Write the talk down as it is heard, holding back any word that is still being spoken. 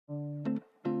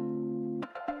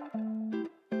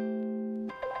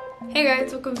Hey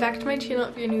guys, welcome back to my channel.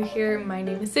 If you're new here, my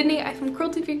name is Sydney. I film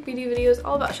cruelty-free beauty videos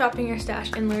all about shopping your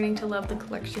stash and learning to love the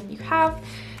collection you have.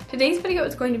 Today's video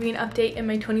is going to be an update in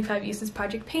my 25 uses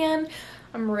project pan.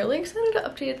 I'm really excited to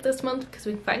update it this month because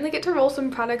we finally get to roll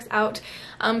some products out.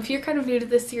 If you're kind of new to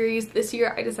this series, this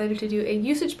year I decided to do a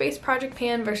usage-based project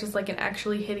pan versus like an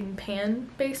actually hitting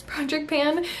pan-based project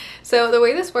pan. So the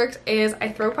way this works is I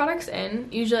throw products in,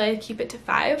 usually I keep it to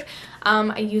 5.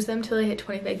 I use them till I hit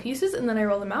 25 uses and then I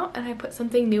roll them out and I put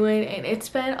something new in, and it's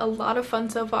been a lot of fun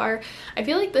so far. I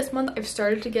feel like this month I've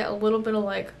started to get a little bit of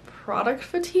like product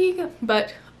fatigue,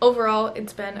 but overall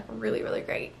it's been really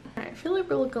great. I feel like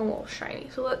we're looking a little shiny,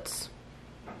 so let's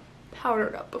powder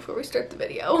it up before we start the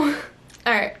video.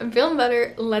 Alright, I'm feeling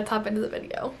better. Let's hop into the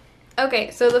video.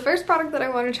 Okay, so the first product that I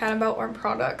want to chat about, or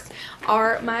products,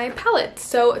 are my palettes.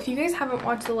 So if you guys haven't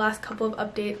watched the last couple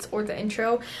of updates or the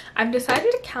intro, I've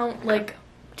decided to count like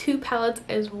 2 palettes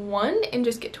as one and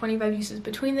just get 25 uses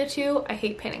between the two. I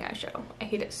hate panning eyeshadow. I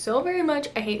hate it so very much.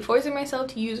 I hate forcing myself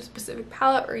to use a specific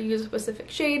palette or use a specific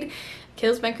shade.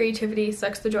 Kills my creativity,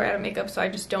 sucks the joy out of makeup, so I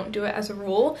just don't do it as a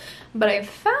rule. But I've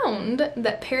found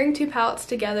that pairing 2 palettes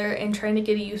together and trying to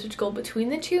get a usage goal between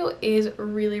the two is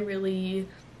really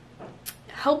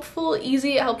helpful,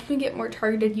 easy. It helps me get more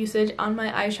targeted usage on my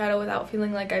eyeshadow without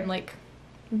feeling like I'm like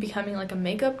becoming like a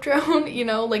makeup drone, you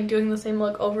know, like doing the same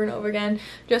look over and over again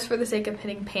just for the sake of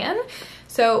hitting pan.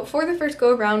 So for the first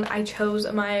go around, I chose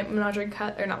my Wannabe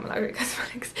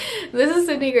Cosmetics. This is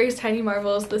Sydney Grace Tiny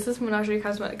Marvels. This is Wannabe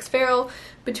Cosmetics Feral.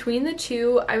 Between the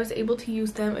two, I was able to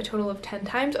use them a total of 10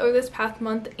 times over this past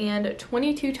month and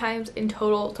 22 times in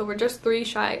total. So we're just 3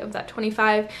 shy of that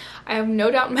 25. I have no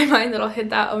doubt in my mind that I'll hit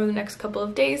that over the next couple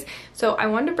of days. So I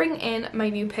wanted to bring in my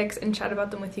new picks and chat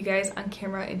about them with you guys on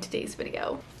camera in today's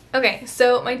video. Okay,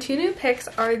 so my 2 new picks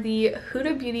are the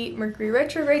Huda Beauty Mercury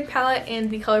Retrograde palette and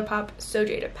the ColourPop So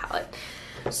Jaded palette.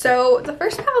 So the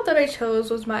first palette that I chose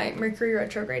was my Mercury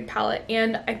Retrograde palette,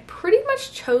 and I pretty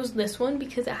much chose this one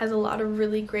because it has a lot of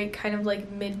really great kind of like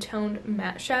mid-toned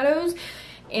matte shadows,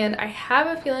 and I have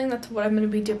a feeling that's what I'm going to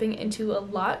be dipping into a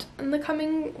lot in the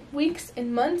coming weeks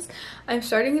and months. I'm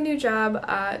starting a new job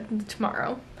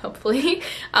tomorrow, hopefully,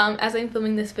 as I'm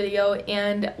filming this video,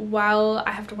 and while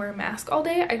I have to wear a mask all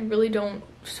day, I really don't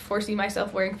foresee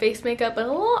myself wearing face makeup, but a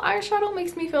little eyeshadow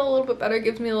makes me feel a little bit better,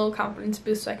 gives me a little confidence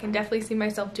boost, so I can definitely see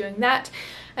myself doing that.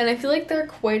 And I feel like there are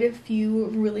quite a few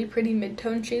really pretty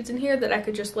mid-tone shades in here that I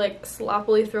could just like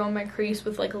sloppily throw in my crease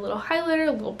with like a little highlighter,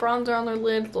 a little bronzer on their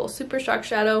lid, a little super shock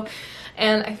shadow,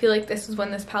 and I feel like this is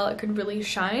when this palette could really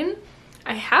shine.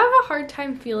 I have a hard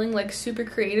time feeling like super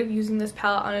creative using this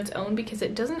palette on its own because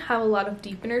it doesn't have a lot of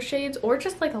deepener shades or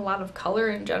just like a lot of color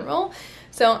in general.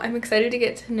 So I'm excited to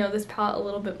get to know this palette a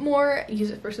little bit more,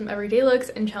 use it for some everyday looks,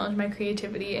 and challenge my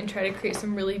creativity and try to create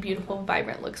some really beautiful,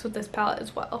 vibrant looks with this palette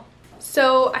as well.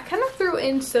 So I kind of threw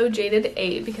in So Jaded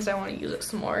A because I want to use it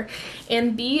some more,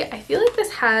 and B, I feel like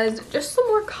this has just some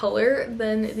more color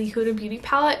than the Huda Beauty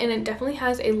palette, and it definitely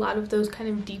has a lot of those kind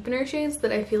of deepener shades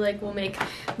that I feel like will make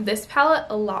this palette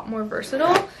a lot more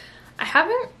versatile.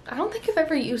 I don't think I've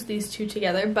ever used these two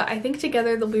together, but I think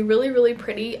together they'll be really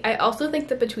pretty. I also think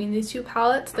that between these two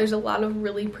palettes, there's a lot of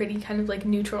really pretty kind of like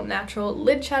neutral, natural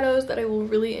lid shadows that I will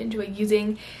really enjoy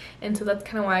using, and so that's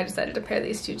kind of why I decided to pair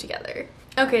these two together.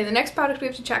 Okay, the next product we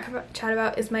have to chat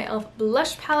about is my e.l.f.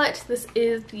 blush palette. This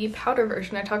is the powder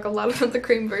version. I talk a lot about the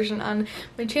cream version on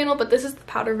my channel, but this is the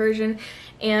powder version,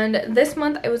 and this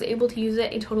month I was able to use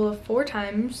it a total of 4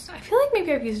 times. I feel like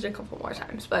maybe I've used it a couple more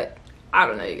times, but I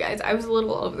don't know, you guys. I was a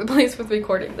little all over the place with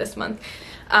recording this month.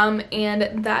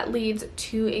 And that leads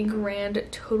to a grand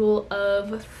total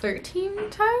of 13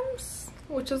 times,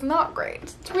 which is not great.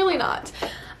 It's really not.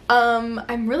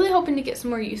 I'm really hoping to get some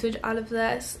more usage out of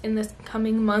this in this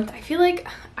coming month. I feel like,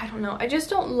 I don't know, I just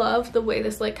don't love the way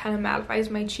this like kind of mattifies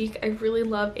my cheek. I really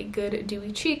love a good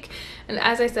dewy cheek, and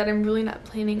as I said, I'm really not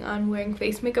planning on wearing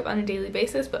face makeup on a daily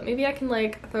basis, but maybe I can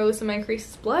like throw this in my crease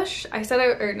as blush.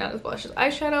 Or not as blush, as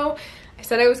eyeshadow. I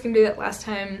said I was gonna do that last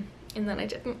time and then I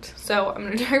didn't, so I'm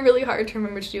gonna try really hard to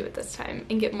remember to do it this time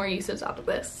and get more usage out of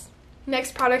this.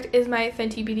 Next product is my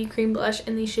Fenty Beauty Cream Blush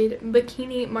in the shade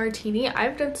Bikini Martini.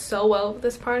 I've done so well with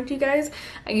this product, you guys.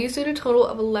 I used it a total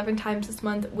of 11 times this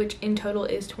month, which in total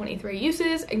is 23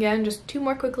 uses. Again, just 2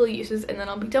 more quick little uses and then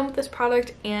I'll be done with this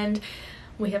product, and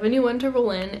we have a new one to roll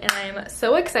in, and I'm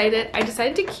so excited. I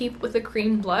decided to keep with a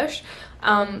cream blush.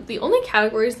 The only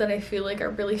categories that I feel like are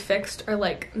really fixed are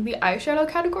like the eyeshadow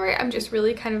category. I'm just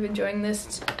really kind of enjoying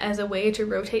this as a way to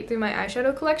rotate through my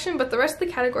eyeshadow collection, but the rest of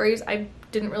the categories I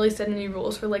didn't really set any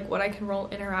rules for like what I can roll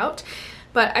in or out.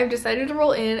 but I've decided to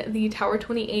roll in the Tower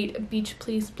 28 Beach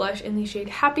Please blush in the shade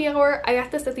Happy Hour. I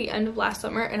got this at the end of last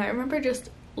summer and I remember just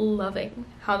loving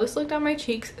how this looked on my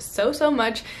cheeks so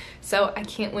much, so I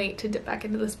can't wait to dip back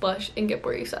into this blush and get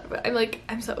more use out of it.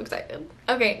 I'm so excited.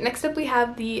 Okay, next up we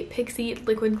have the Pixie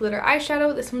Liquid Glitter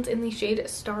Eyeshadow. This one's in the shade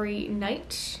Starry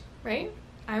Night, right?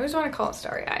 I always want to call it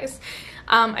Starry Eyes.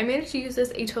 I managed to use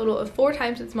this a total of 4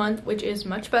 times this month, which is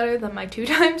much better than my 2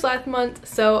 times last month.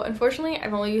 So unfortunately,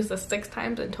 I've only used this 6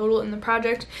 times in total in the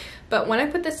project. But when I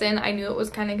put this in, I knew it was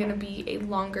kind of going to be a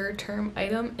longer term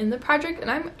item in the project,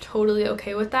 and I'm totally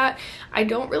okay with that. I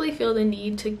don't really feel the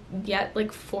need to yet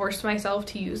force myself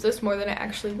to use this more than I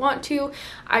actually want to.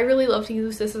 I really love to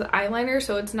use this as eyeliner,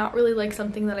 so it's not really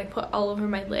something that I put all over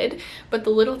my lid, but the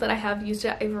little that I have used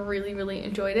it, I've really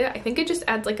enjoyed it. I think it just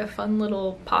adds a fun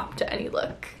little pop to any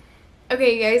look.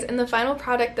 Okay guys, and the final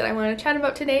product that I want to chat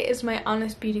about today is my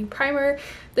Honest Beauty Primer.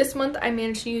 This month I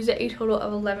managed to use it a total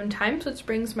of 11 times, which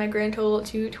brings my grand total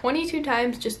to 22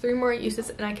 times, just 3 more uses,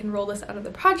 and I can roll this out of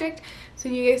the project. So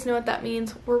you guys know what that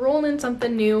means. We're rolling in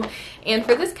something new, and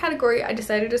for this category I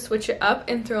decided to switch it up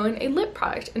and throw in a lip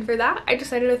product, and for that I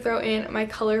decided to throw in my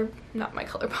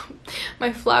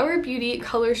my Flower Beauty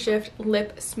Color Shift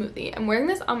Lip Smoothie. I'm wearing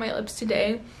this on my lips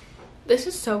today. This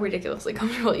is so ridiculously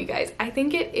comfortable, you guys. I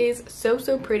think it is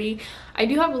so pretty. I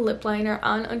do have a lip liner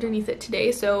on underneath it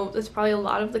today, so that's probably a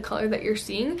lot of the color that you're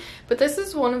seeing, but this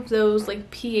is one of those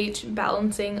pH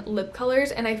balancing lip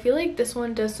colors, and I feel like this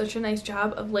one does such a nice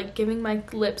job of giving my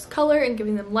lips color and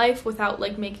giving them life without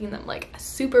making them a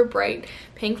super bright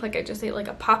pink, I just ate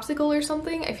a popsicle or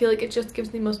something. I feel like it just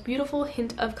gives the most beautiful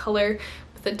hint of color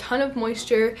with a ton of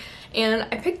moisture, and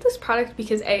I picked this product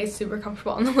because A, it's super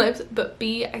comfortable on the lips, but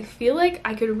B, I feel like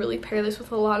I could really pair this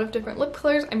with a lot of different lip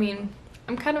colors. I mean,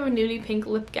 I'm kind of a nudie pink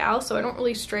lip gal, so I don't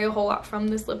really stray a whole lot from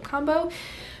this lip combo,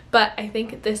 but I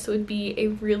think this would be a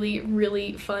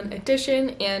really fun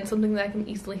addition and something that I can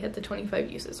easily hit the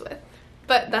 25 uses with.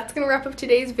 But that's gonna wrap up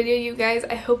today's video, you guys.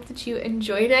 I hope that you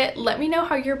enjoyed it. Let me know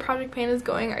how your project pan is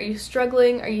going. Are you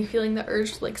struggling? Are you feeling the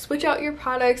urge to switch out your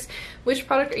products? Which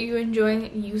product are you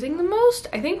enjoying using the most?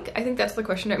 I think that's the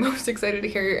question I'm most excited to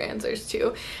hear your answers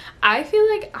to. I feel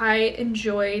like I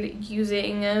enjoyed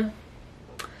using,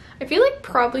 I feel like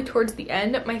probably towards the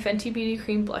end, my Fenty Beauty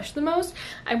Cream blush the most.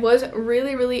 I was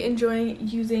really enjoying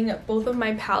using both of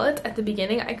my palettes at the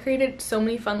beginning. I created so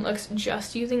many fun looks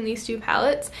just using these 2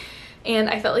 palettes,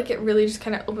 and I felt like it really just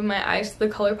kind of opened my eyes to the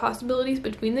color possibilities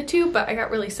between the 2, but I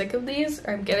got really sick of these,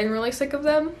 or I'm getting really sick of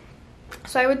them.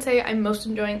 So I would say I'm most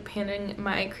enjoying panning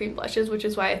my cream blushes, which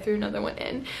is why I threw another one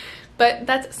in. But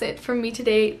that's it from me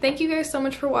today. Thank you guys so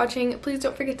much for watching. Please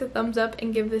don't forget to thumbs up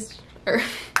and give this,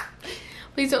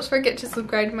 please don't forget to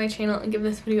subscribe to my channel and give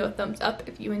this video a thumbs up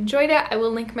if you enjoyed it. I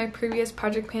will link my previous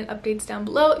project pan updates down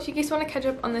below if you guys want to catch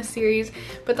up on this series.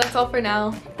 But that's all for now.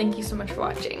 Thank you so much for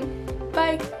watching.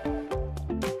 Bye!